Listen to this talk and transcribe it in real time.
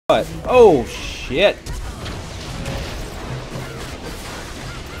What? Oh, shit.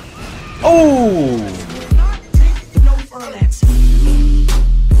 Oh!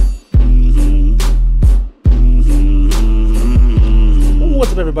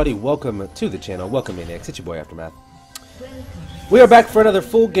 What's up, everybody? Welcome to the channel. Welcome, Maniacs. It's your boy, Aftermath. We are back for another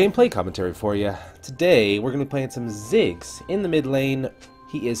full gameplay commentary for you. Today, we're going to be playing some Ziggs in the mid lane.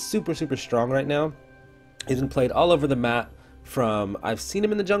 He is super strong right now. He's been played all over the map from, I've seen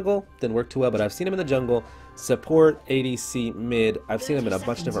him in the jungle, didn't work too well, but I've seen him in the jungle, support, ADC, mid. I've seen him in a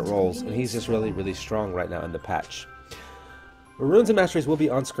bunch of different roles, and he's just really strong right now in the patch. Runes and Masteries will be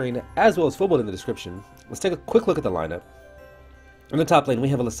on screen, as well as full build in the description. Let's take a quick look at the lineup. In the top lane, we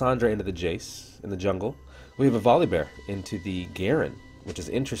have a Lissandra into the Jace in the jungle. We have a Volibear into the Garen, which is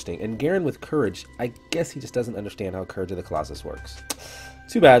interesting. And Garen with Courage, I guess he just doesn't understand how Courage of the Colossus works.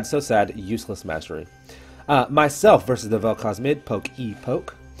 Too bad, so sad, useless mastery. Myself versus the Vel'Koz mid, poke E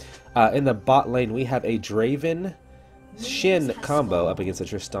poke. In the bot lane, we have a Draven Shin combo up against a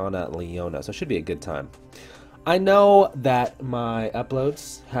Tristana Leona, so it should be a good time. I know that my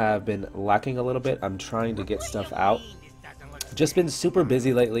uploads have been lacking a little bit. I'm trying to get stuff out. Just been super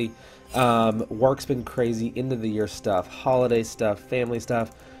busy lately. Work's been crazy, end of the year stuff, holiday stuff, family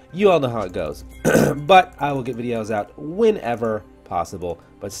stuff. You all know how it goes. But I will get videos out whenever possible.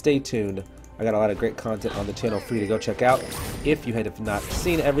 But stay tuned. I got a lot of great content on the channel for you to go check out. If you have not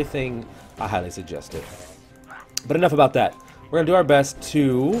seen everything, I highly suggest it. But enough about that. We're going to do our best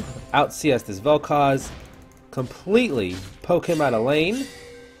to out-CS this Vel'Koz, completely poke him out of lane,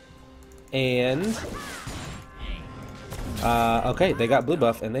 and... okay, they got blue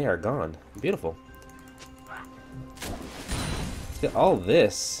buff and they are gone. Beautiful. Let's get all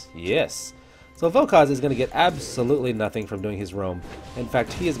this. Yes. So Vel'Koz is going to get absolutely nothing from doing his roam. In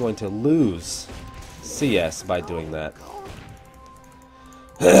fact, he is going to lose CS by doing that.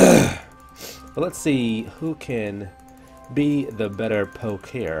 But let's see who can be the better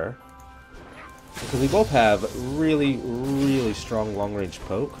poker. Because we both have really strong long-range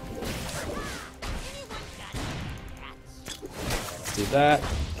poke. Let's do that.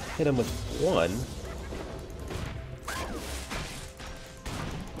 Hit him with one.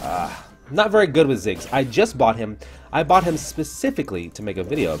 Not very good with Ziggs. I just bought him. I bought him specifically to make a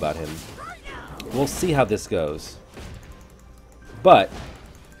video about him. We'll see how this goes. But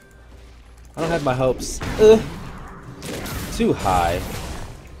I don't have my hopes too high.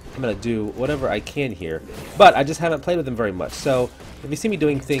 I'm going to do whatever I can here. But I just haven't played with him very much. So if you see me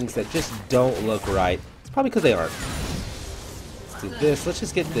doing things that just don't look right, it's probably because they aren't. Let's do this. Let's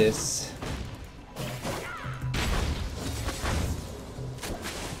just get this.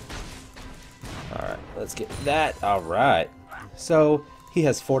 Let's get that. Alright. So, he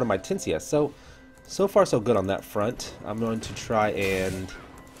has 4 to my 10 CS. So far so good on that front. I'm going to try and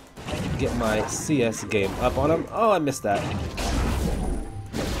get my CS game up on him. Oh, I missed that.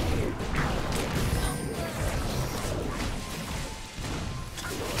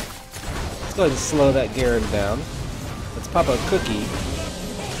 Let's go ahead and slow that Garen down. Let's pop a cookie.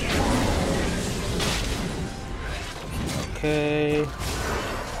 Okay.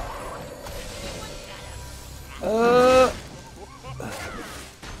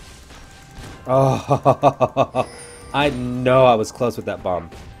 Oh, I know I was close with that bomb.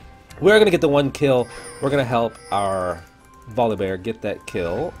 We're going to get the one kill. We're going to help our Volibear get that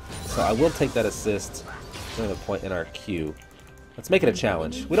kill. So I will take that assist. Another point in our queue. Let's make it a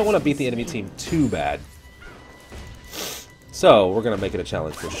challenge. We don't want to beat the enemy team too bad. So we're going to make it a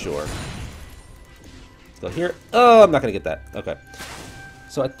challenge for sure. Let's go here. Oh, I'm not going to get that. Okay.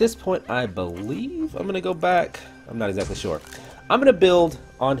 So at this point, I believe I'm going to go back. I'm not exactly sure. I'm going to build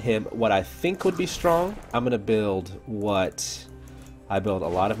on him what I think would be strong. I'm going to build what I build a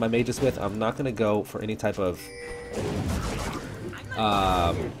lot of my mages with. I'm not going to go for any type of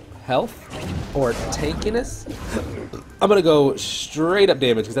health or tankiness. I'm going to go straight up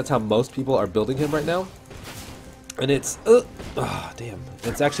damage because that's how most people are building him right now. And it's... oh, damn.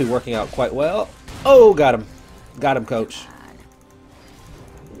 It's actually working out quite well. Oh, got him. Got him, coach.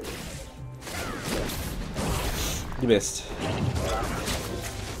 You missed.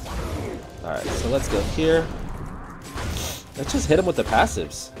 Alright, so let's go here. Let's just hit him with the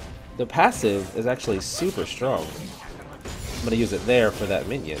passives. The passive is actually super strong. I'm going to use it there for that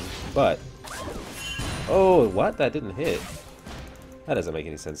minion, but... oh, what? That didn't hit. That doesn't make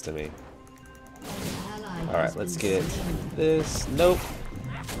any sense to me. Alright, let's get this. Nope.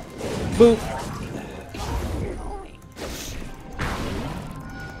 Boop.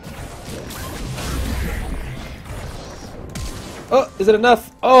 Oh, is it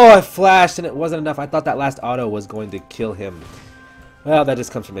enough? Oh, I flashed and it wasn't enough. I thought that last auto was going to kill him. Well, that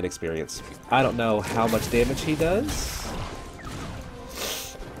just comes from inexperience. I don't know how much damage he does.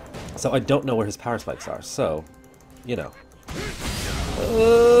 So I don't know where his power spikes are. So, you know.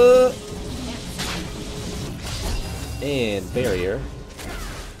 And barrier.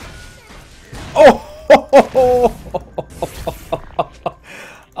 Oh!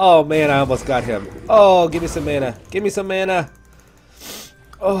 Oh man, I almost got him. Oh, give me some mana. Give me some mana.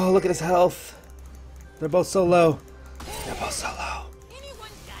 Oh, look at his health. They're both so low. They're both so low.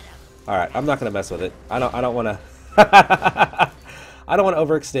 Alright, I'm not gonna mess with it. I don't wanna I don't wanna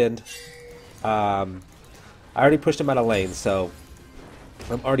overextend. I already pushed him out of lane, so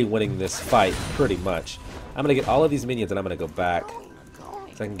I'm already winning this fight pretty much. I'm gonna get all of these minions and I'm gonna go back.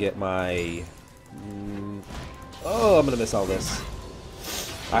 So I can get my oh, I'm gonna miss all this.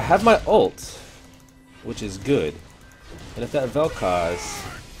 I have my ult, which is good. And if that Vel'Koz...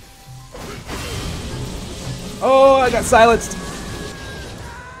 Oh, I got silenced!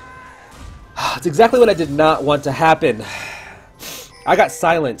 It's exactly what I did not want to happen. I got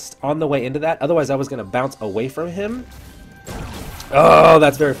silenced on the way into that, otherwise I was going to bounce away from him. Oh,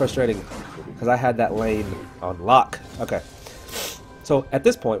 that's very frustrating, because I had that lane on lock. Okay. So at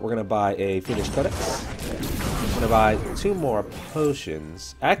this point, we're going to buy a Fiendish Codex. I'm going to buy 2 more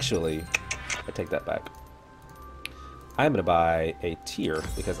potions. Actually, I take that back. I'm going to buy a tier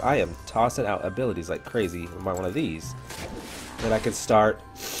because I am tossing out abilities like crazy. I'm buy one of these. Then I can start...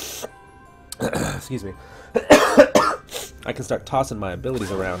 excuse me. I can start tossing my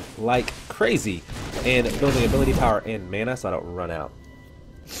abilities around like crazy and building ability power and mana so I don't run out.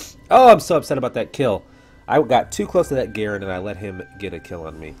 Oh, I'm so upset about that kill. I got too close to that Garen and I let him get a kill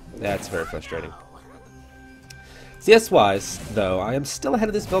on me. That's very frustrating. CS-wise, though, I am still ahead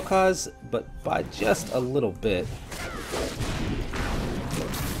of this Vel'Koz, but by just a little bit.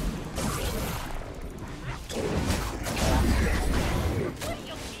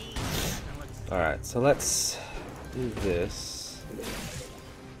 Alright, so let's do this.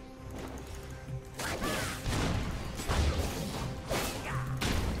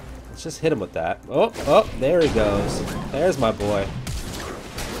 Let's just hit him with that. Oh, oh, there he goes. There's my boy.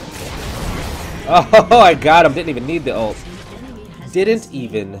 Oh, I got him. Didn't even need the ult. Didn't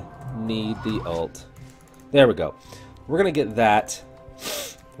even need the ult. There we go. We're going to get that.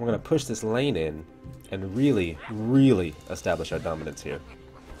 We're going to push this lane in and really, really establish our dominance here.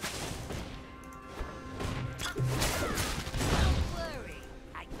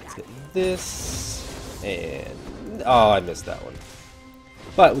 Let's get this. And... oh, I missed that one.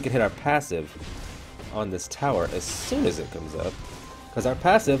 But we can hit our passive on this tower as soon as it comes up. Because our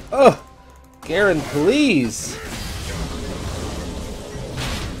passive... oh! Garen, please!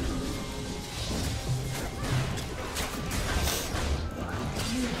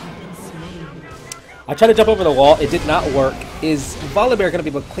 I tried to jump over the wall. It did not work. Is Volibear going to be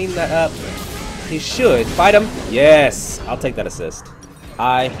able to clean that up? He should. Fight him. Yes! I'll take that assist.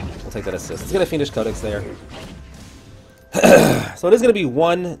 I will take that assist. Let's get a Fiendish Codex there. So it is going to be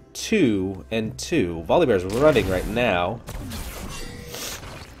 1, 2, and 2. Volibear's running right now.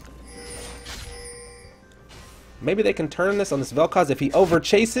 Maybe they can turn this on this Vel'Koz if he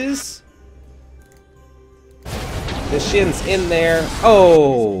over-chases. The Shin's in there.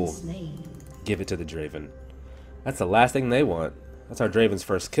 Oh! Give it to the Draven. That's the last thing they want. That's our Draven's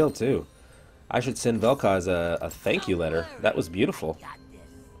first kill, too. I should send Vel'Koz a thank you letter. That was beautiful.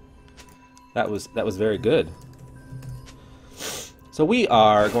 That was very good. So we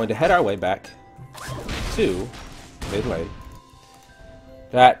are going to head our way back to mid lane.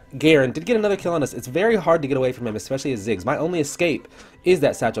 That Garen did get another kill on us. It's very hard to get away from him, especially as Ziggs. My only escape is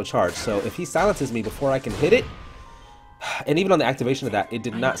that satchel charge. So if he silences me before I can hit it, and even on the activation of that, it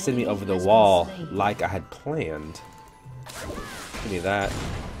did not send me over the wall like I had planned. Give me that.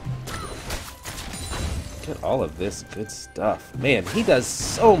 Get all of this good stuff. Man, he does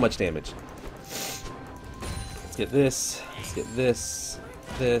so much damage. Let's get this. Let's get this.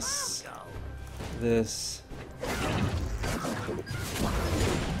 This. This.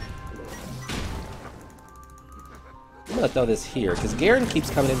 I'm gonna throw this here, because Garen keeps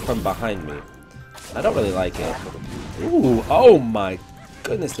coming in from behind me. I don't really like it. Ooh, oh my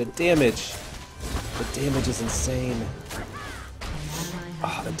goodness, the damage. The damage is insane.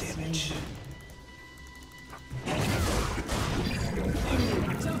 Oh, the damage.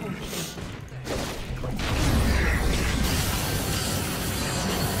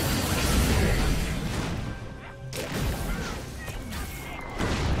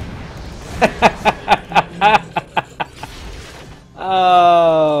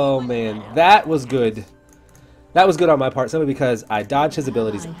 Oh man, that was good. That was good on my part, simply because I dodged his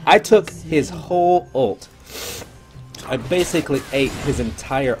abilities. I took his whole ult. I basically ate his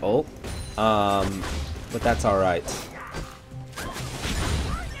entire ult, but that's alright.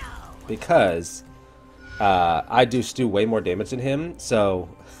 Because I do Stu way more damage than him, so...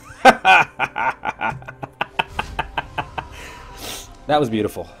 That was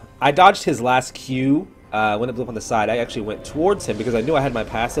beautiful. I dodged his last Q when it blew up on the side. I actually went towards him because I knew I had my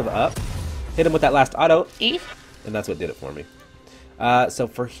passive up. Hit him with that last auto, and that's what did it for me. So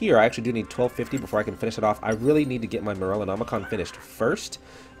for here, I actually do need 1250 before I can finish it off. I really need to get my Morellonomicon finished first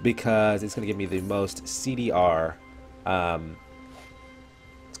because it's going to give me the most CDR.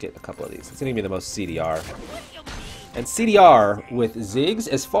 Let's get a couple of these. It's going to give me the most CDR. And CDR with Ziggs,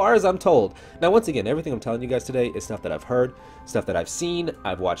 as far as I'm told. Now, once again, everything I'm telling you guys today is stuff that I've heard, stuff that I've seen.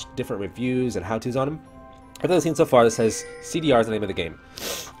 I've watched different reviews and how-tos on him. Everything I've seen so far that says CDR is the name of the game.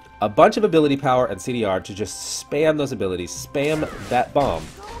 A bunch of ability power and CDR to just spam those abilities, spam that bomb,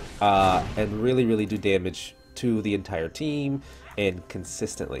 and really, really do damage to the entire team and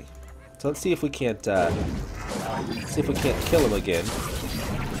consistently. So let's see if we can't kill him again.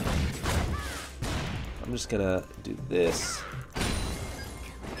 I'm just gonna do this.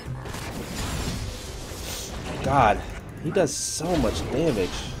 God, he does so much damage.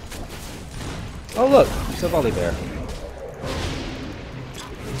 Oh look, it's a volley bear.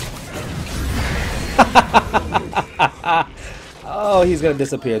 Oh, he's gonna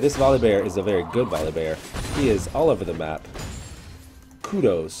disappear. This volley bear is a very good volley bear. He is all over the map.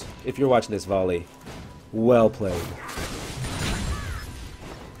 Kudos if you're watching this volley. Well played.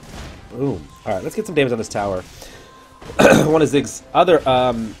 Boom. Alright, let's get some damage on this tower. One of Ziggs' other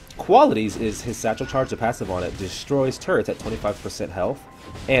qualities is his satchel charge, the passive on it, destroys turrets at 25% health.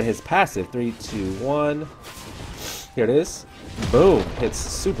 And his passive, 3, 2, 1. Here it is. Boom. Hits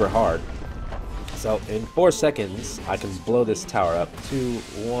super hard. So in 4 seconds, I can blow this tower up. 2,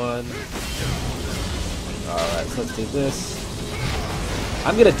 1. Alright, so let's do this.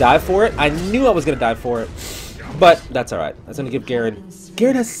 I'm going to die for it. I knew I was going to die for it. But that's alright. That's going to give Garen...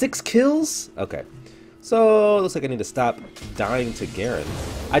 Garen has 6 kills? Okay. So, looks like I need to stop dying to Garen.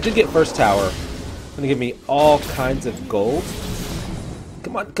 I did get first tower. It's going to give me all kinds of gold.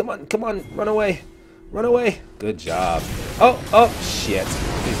 Come on, come on, come on. Run away. Run away. Good job. Oh, oh, shit.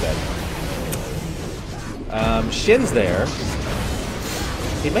 He's dead. Shin's there.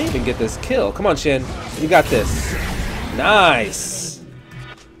 He may even get this kill. Come on, Shin. You got this. Nice.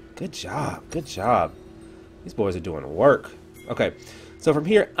 Good job. Good job. These boys are doing work. Okay. So from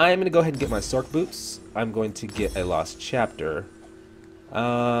here, I'm going to go ahead and get my Sork boots. I'm going to get a lost chapter.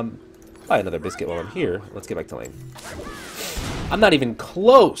 Buy another biscuit while I'm here. Let's get back to lane. I'm not even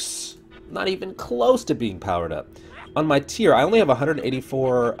close. Not even close to being powered up. On my tier, I only have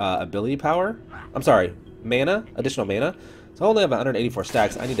 184 ability power. I'm sorry, mana, additional mana. So I only have 184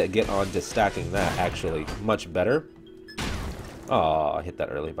 stacks. I need to get on to stacking that, actually. Much better. Oh, I hit that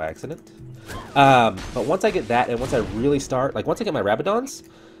early by accident. But once I get that, and once I really start, like once I get my Rabadons,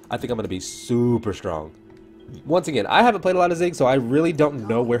 I think I'm going to be super strong. Once again, I haven't played a lot of Ziggs, so I really don't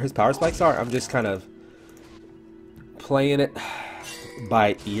know where his power spikes are. I'm just kind of playing it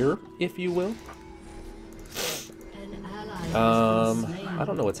by ear, if you will. I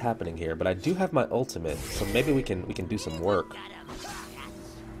don't know what's happening here, but I do have my ultimate, so maybe we can do some work.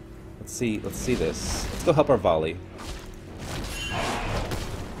 Let's see this. Let's go help our volley.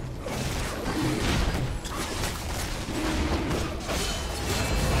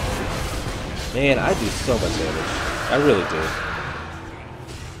 Man, I do so much damage. I really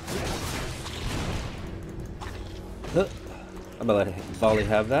do. I'm gonna let volley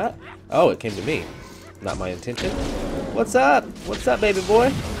have that. Oh, it came to me. Not my intention. What's up? What's up, baby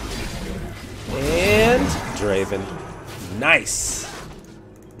boy? And Draven. Nice.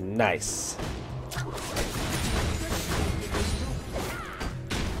 Nice.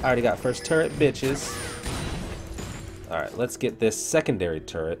 I already got first turret, bitches. Alright, let's get this secondary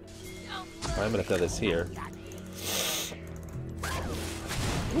turret. I'm gonna throw this here.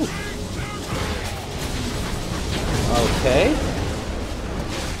 Ooh. Okay.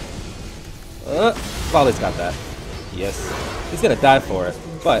 Volley's got that. Yes. He's gonna die for it.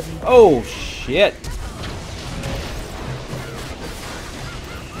 But, oh shit.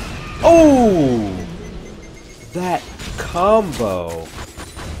 Oh! That combo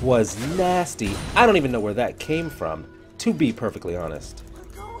was nasty. I don't even know where that came from, to be perfectly honest.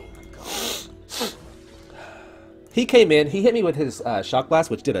 He came in, he hit me with his shock blast,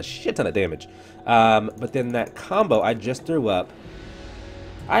 which did a shit ton of damage. But then that combo I just threw up,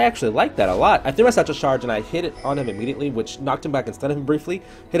 I actually liked that a lot. I threw my satchel charge and I hit it on him immediately, which knocked him back and stunned him briefly.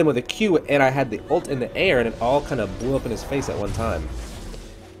 Hit him with a Q, and I had the ult in the air, and it all kind of blew up in his face at one time.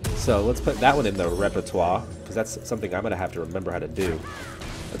 So let's put that one in the repertoire, because that's something I'm going to have to remember how to do.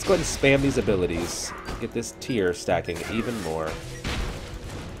 Let's go ahead and spam these abilities. Get this tier stacking even more.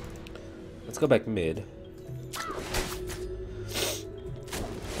 Let's go back mid.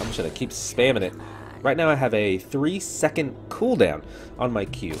 I'm just going to keep spamming it. Right now I have a 3-second cooldown on my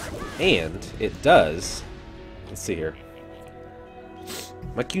Q. And it does... Let's see here.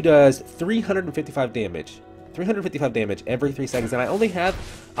 My Q does 355 damage. 355 damage every 3 seconds, and I only have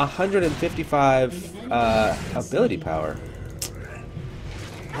 155 ability power.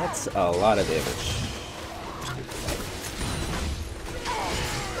 That's a lot of damage.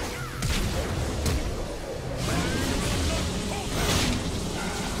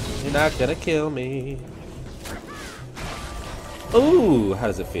 You're not gonna kill me. Ooh, how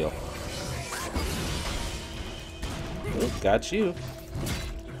does it feel? Ooh, got you.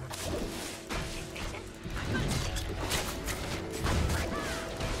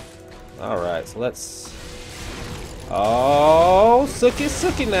 Alright, so let's... Oh,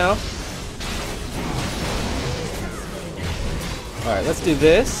 sookie now. Alright, let's do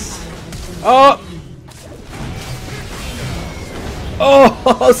this. Oh!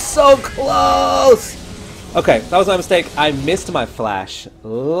 Oh, so close! Okay, that was my mistake. I missed my flash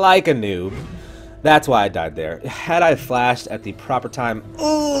like a noob. That's why I died there. Had I flashed at the proper time...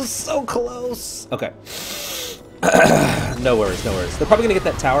 Oh, so close! Okay. No worries, no worries. They're probably gonna get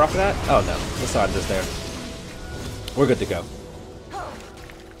that tower off of that. Oh no, Lissandra's there. We're good to go.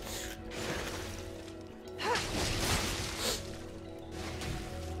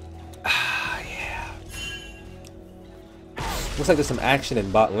 Yeah. Looks like there's some action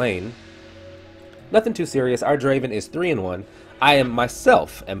in bot lane. Nothing too serious. Our Draven is 3-1. I am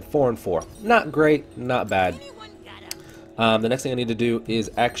myself am 4-4. Not great, not bad. The next thing I need to do is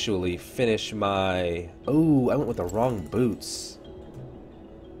actually finish my... Oh, I went with the wrong boots.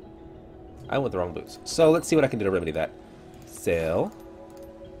 So let's see what I can do to remedy that. Sell.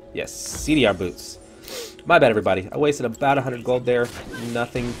 Yes, CDR boots. My bad, everybody. I wasted about 100 gold there.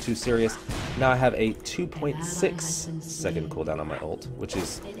 Nothing too serious. Now I have a 2.6 second cooldown on my ult, which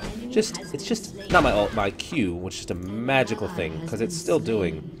is just... It's just not my ult, my Q, which is just a magical thing, because it's still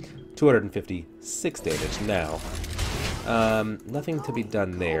doing 256 damage now. Nothing to be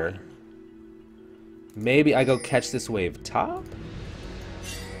done there. Maybe I go catch this wave top?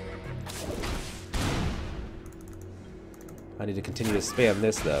 I need to continue to spam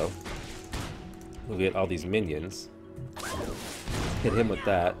this, though. We'll get all these minions. Hit him with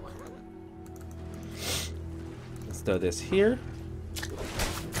that. Let's throw this here.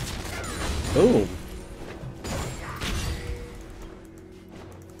 Boom!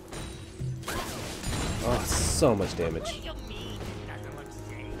 Oh, so much damage.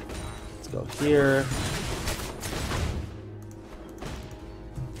 Let's go here.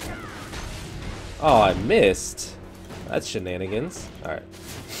 Oh, I missed. That's shenanigans. Alright.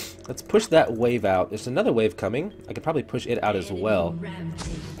 Let's push that wave out. There's another wave coming. I could probably push it out as well.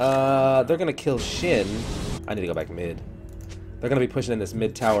 They're gonna kill Shin. I need to go back mid. They're gonna be pushing in this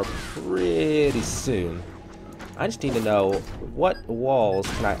mid tower pretty soon. I just need to know what walls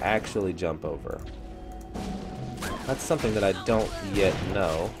can I actually jump over. That's something that I don't yet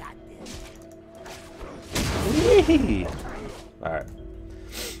know. Alright.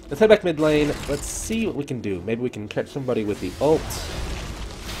 Let's head back mid lane. Let's see what we can do. Maybe we can catch somebody with the ult.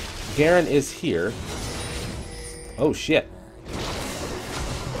 Garen is here. Oh shit.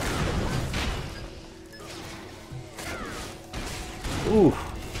 Ooh.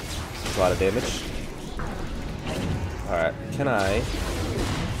 That's a lot of damage. Alright, can I...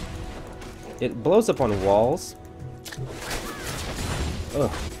 It blows up on walls. Ugh.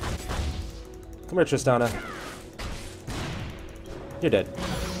 Come here, Tristana. You're dead.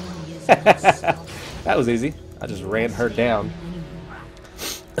 That was easy. I just ran her down.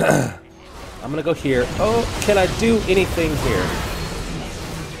 I'm gonna go here. Oh, can I do anything here?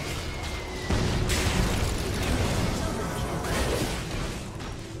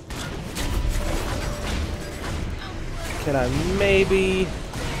 Can I maybe...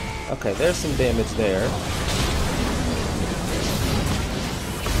 Okay, there's some damage there.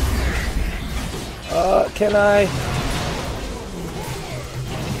 Can I...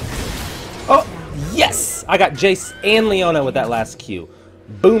 Oh, yes! I got Jace and Leona with that last Q.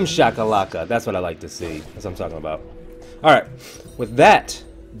 Boom shakalaka. That's what I like to see. That's what I'm talking about. Alright, with that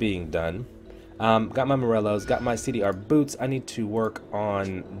being done, got my Morellos, got my CDR boots. I need to work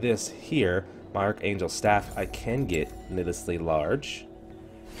on this here. My Archangel staff I can get needlessly large,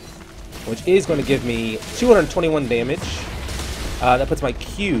 which is going to give me 221 damage. That puts my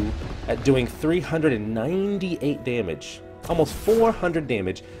Q at doing 398 damage. Almost 400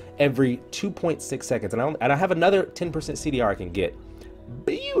 damage every 2.6 seconds. And I have another 10% CDR I can get.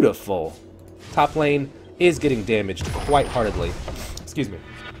 Beautiful. Top lane is getting damaged quite heartedly. Excuse me.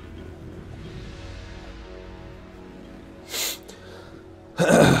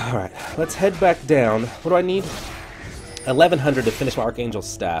 Alright, let's head back down. What do I need? 1100 to finish my Archangel's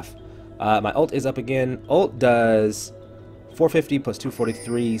Staff. My ult is up again. Ult does 450 plus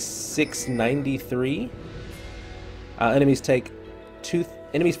 243, 693.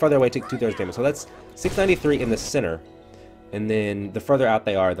 Enemies farther away take 2/3 damage. So that's 693 in the center. And then the further out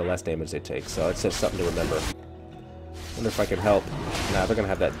they are, the less damage they take. So it's just something to remember. Wonder if I can help. Nah, they're gonna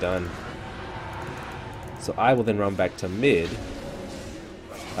have that done. So I will then run back to mid.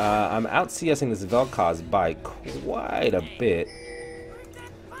 I'm out CSing this Vel'Koz by quite a bit.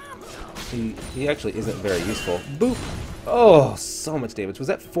 He actually isn't very useful. Boop! Oh, so much damage. Was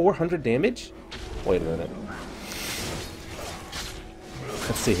that 400 damage? Wait a minute.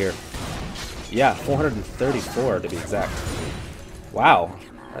 Let's see here. Yeah, 434 to be exact. Wow.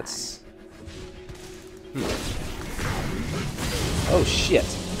 That's... Oh, shit.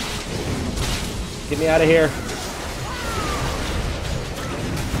 Get me out of here.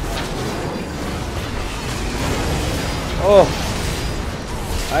 Oh.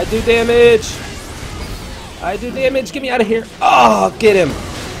 I do damage. I do damage. Get me out of here. Oh, get him.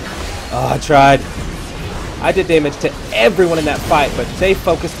 Oh, I tried. I did damage to everyone in that fight, but they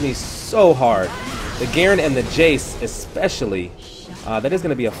focused me so hard. The Garen and the Jace especially. That is going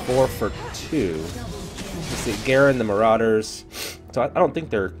to be a 4 for 2. Let's see, Garen, the Marauders. So I don't think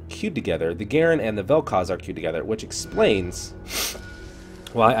they're queued together. The Garen and the Vel'Koz are queued together, which explains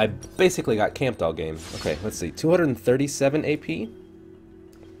why I basically got camped all game. Okay, let's see. 237 AP.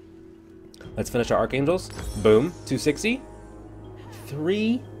 Let's finish our Archangels. Boom. 260.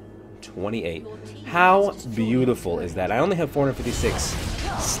 328. How beautiful is that? I only have 456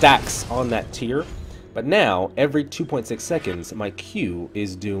 stacks on that tier. But now, every 2.6 seconds, my Q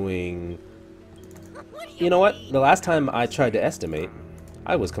is doing... You know what? The last time I tried to estimate,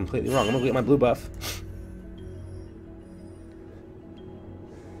 I was completely wrong. I'm gonna get my blue buff.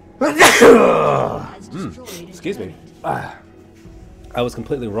 Excuse me. I was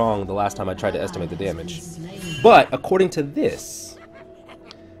completely wrong the last time I tried to estimate the damage. But, according to this,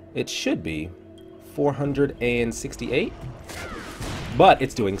 it should be 468. But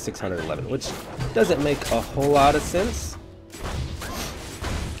it's doing 611, which doesn't make a whole lot of sense.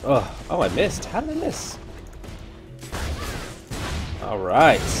 Oh, I missed. How did I miss?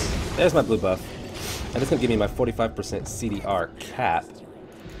 Alright. There's my blue buff. And it's going to give me my 45% CDR cap.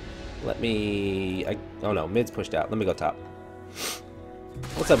 Let me... oh no, mid's pushed out. Let me go top.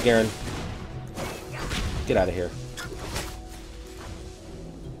 What's up, Garen? Get out of here.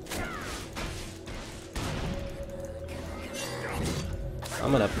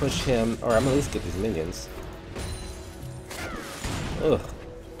 I'm gonna push him, or I'm gonna at least get these minions. Ugh.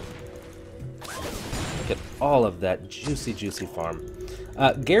 Look at all of that juicy, juicy farm.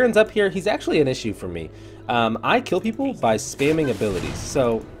 Garen's up here. He's actually an issue for me. I kill people by spamming abilities.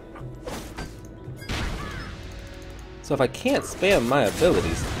 So if I can't spam my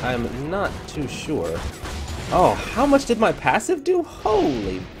abilities, I'm not too sure. Oh, how much did my passive do?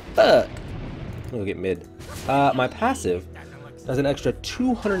 Holy fuck. Let me go get mid. My passive does an extra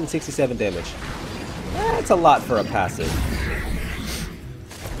 267 damage. That's a lot for a passive.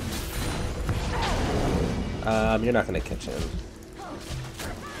 You're not gonna catch him.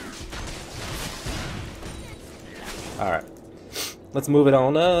 Alright. Let's move it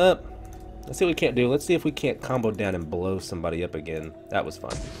on up. Let's see what we can't do. Let's see if we can't combo down and blow somebody up again. That was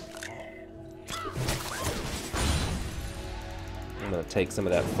fun. I'm gonna take some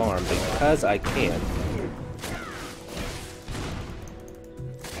of that farm because I can.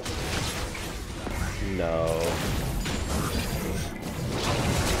 No.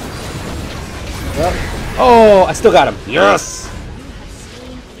 Oh, I still got him. Yes!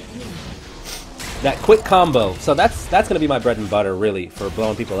 That quick combo. So that's going to be my bread and butter, really, for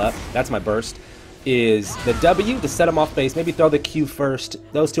blowing people up. That's my burst. Is the W to set them off base. Maybe throw the Q first.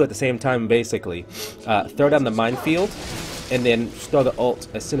 Those two at the same time, basically. Throw down the minefield. And then throw the ult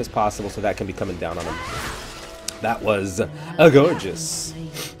as soon as possible so that can be coming down on them. That was gorgeous.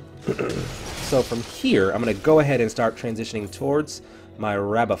 So from here, I'm going to go ahead and start transitioning towards my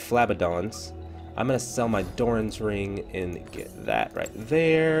Rabaflabadons. I'm going to sell my Doran's Ring and get that right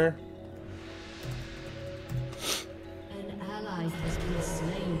there. An ally has been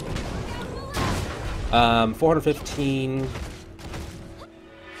slain. 415.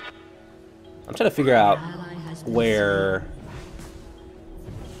 I'm trying to figure out where...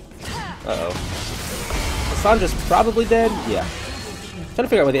 Uh-oh. Cassandra's probably dead? Yeah. trying to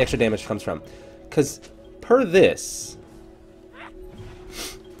figure out where the extra damage comes from. Because per this,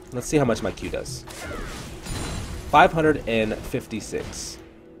 let's see how much my Q does. 556.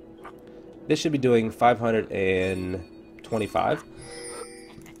 This should be doing 525.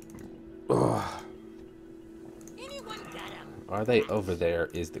 Ugh. Are they over there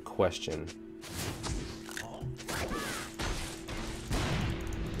is the question.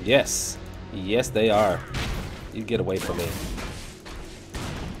 Yes. Yes, they are. You get away from me.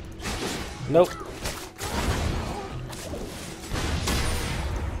 Nope.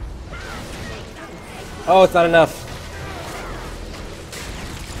 Oh, it's not enough.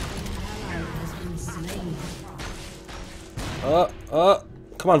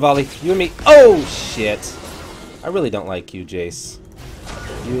 Come on, volley. You and me. Oh, shit. I really don't like you, Jace.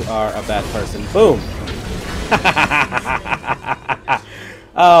 You are a bad person. Boom.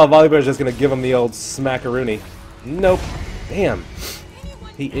 Oh, Volleybear's just gonna give him the old smackaroonie. Nope. Damn.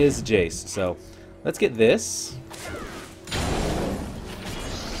 He is Jace. So, let's get this.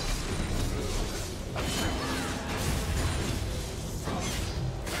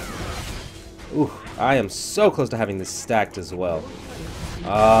 Ooh, I am so close to having this stacked as well.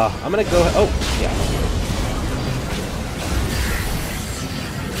 I'm gonna go. Oh, yeah.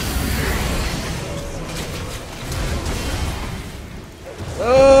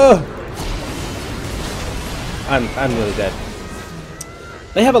 I'm really dead.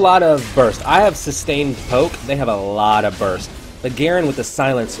 They have a lot of burst. I have sustained poke. They have a lot of burst. But Garen with the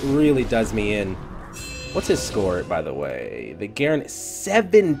silence really does me in. What's his score, by the way? The Garen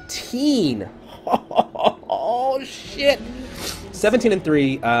 17. Oh shit. 17 and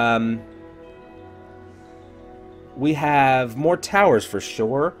 3. We have more towers for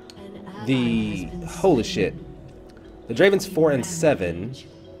sure. The holy shit. The Draven's 4 and 7.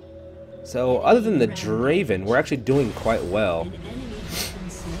 So other than the Draven, we're actually doing quite well.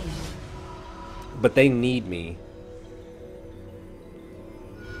 But they need me.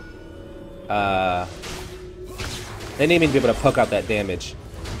 They need me to be able to poke out that damage.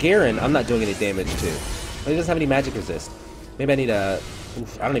 Garen, I'm not doing any damage to. He doesn't have any magic resist. Maybe I need a...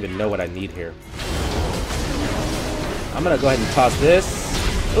 Oof, I don't even know what I need here. I'm gonna go ahead and toss this.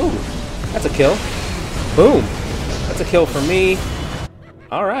 Ooh, that's a kill. Boom. That's a kill for me.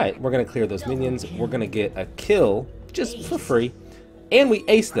 Alright, we're gonna clear those minions. We're gonna get a kill just for free. And we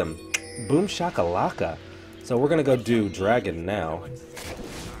ace them. Boom shakalaka. So we're gonna go do dragon now.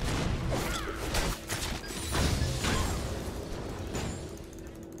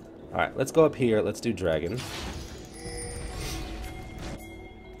 Alright, let's go up here. Let's do dragon.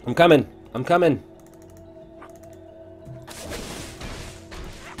 I'm coming. I'm coming.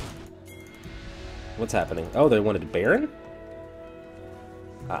 What's happening? Oh, they wanted Baron?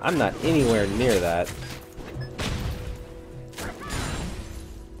 I'm not anywhere near that.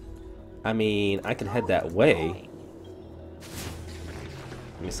 I mean, I can head that way.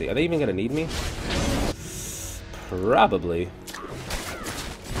 Let me see. Are they even gonna need me? Probably.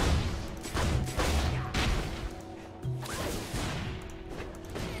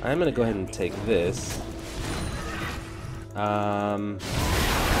 I'm gonna go ahead and take this.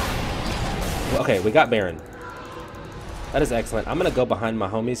 Okay, we got Baron. That is excellent. I'm gonna go behind my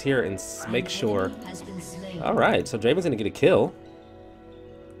homies here and make sure. Alright, so Draven's gonna get a kill.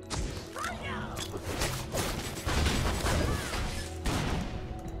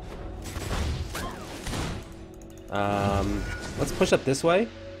 Let's push up this way.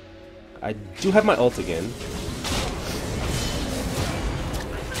 I do have my ult again.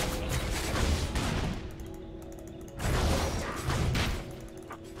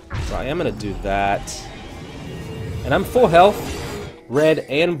 So I am gonna do that. And I'm full health, red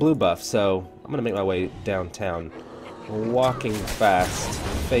and blue buff, so I'm gonna make my way downtown. Walking fast,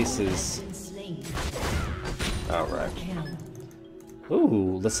 faces. Alright.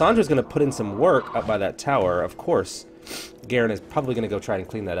 Ooh, Lissandra's gonna put in some work up by that tower, of course. Garen is probably gonna go try and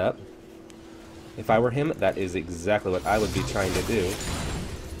clean that up. If I were him, that is exactly what I would be trying to do.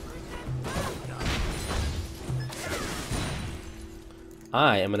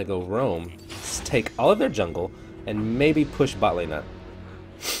 I am gonna go roam, take all of their jungle, and maybe push bot lane up.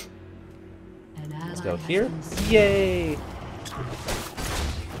 Let's go here. Yay!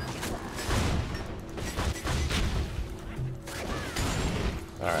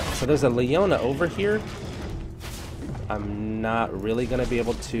 Alright, so there's a Leona over here. I'm not really going to be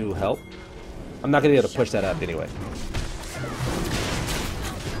able to help. I'm not going to be able to push that up anyway.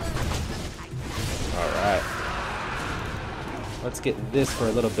 Alright. Let's get this for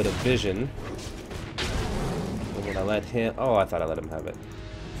a little bit of vision. I'm going to let him... Oh, I thought I let him have it.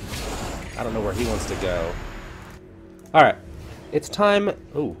 I don't know where he wants to go. Alright. It's time...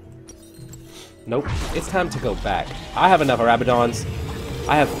 Ooh. Nope. It's time to go back. I have enough Rabadons.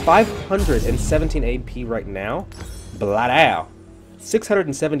 I have 517 AP right now. Blood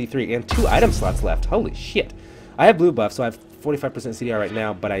 673 and 2 item slots left. Holy shit. I have blue buff, so I have 45% CDR right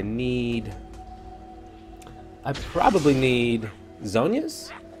now, but I need... I probably need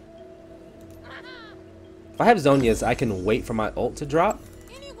Zhonya's? If I have Zhonya's, I can wait for my ult to drop,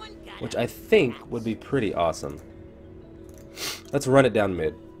 which I think would be pretty awesome. Let's run it down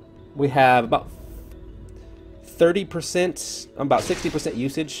mid. We have about 30%, about 60%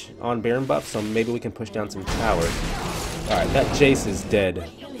 usage on Baron buff, so maybe we can push down some towers. Alright, that Jace is dead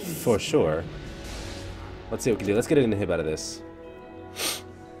for sure. Let's see what we can do. Let's get an inhib out of this.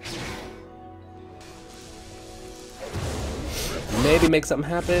 Maybe make something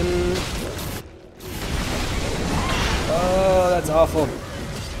happen. Oh, that's awful.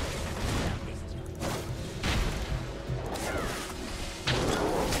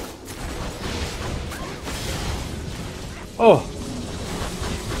 Oh!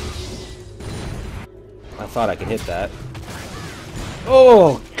 I thought I could hit that.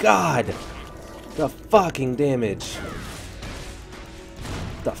 Oh, God! The fucking damage.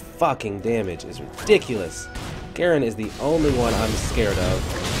 The fucking damage is ridiculous. Garen is the only one I'm scared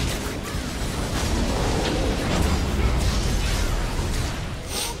of.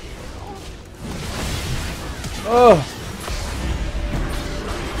 Oh!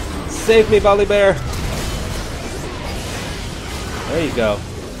 Save me, Bali Bear! There you go.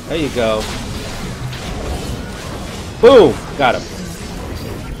 There you go. Boom! Got him.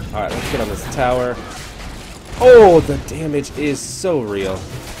 Alright, let's get on this tower. Oh, the damage is so real.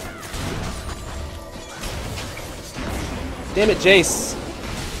 Damn it, Jace.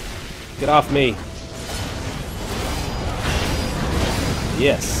 Get off me.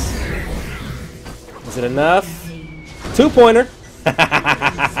 Yes. Is it enough? 2-pointer.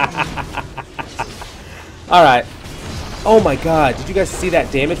 Alright. Oh my god, did you guys see that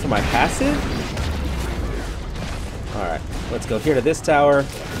damage from my passive? Alright, let's go here to this tower.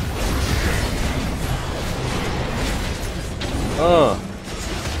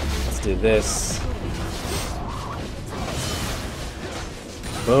 Let's do this.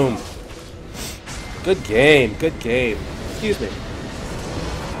 Boom. Good game, good game. Excuse me.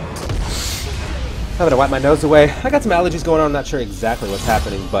 I'm gonna wipe my nose away. I got some allergies going on, I'm not sure exactly what's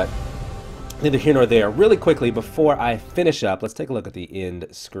happening, but neither here nor there. Really quickly, before I finish up, let's take a look at the end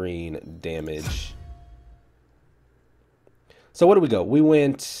screen damage. So what do we go? We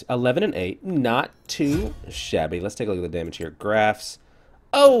went 11 and 8, not too shabby. Let's take a look at the damage here. Graphs.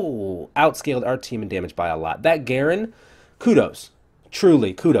 Oh, outscaled our team in damage by a lot. That Garen, kudos.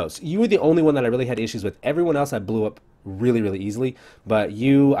 Truly, kudos. You were the only one that I really had issues with. Everyone else I blew up really, really easily, but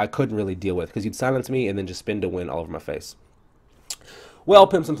you I couldn't really deal with because you'd silence me and then just spin to win all over my face. Well,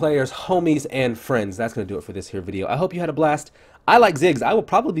 pimps and players, homies and friends, that's going to do it for this here video. I hope you had a blast. I like Ziggs. I will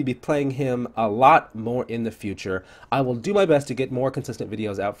probably be playing him a lot more in the future. I will do my best to get more consistent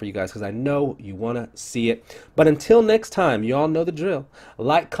videos out for you guys because I know you want to see it. But until next time, you all know the drill.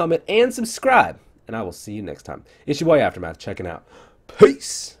 Like, comment, and subscribe. And I will see you next time. It's your boy Aftermath checking out.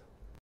 Peace!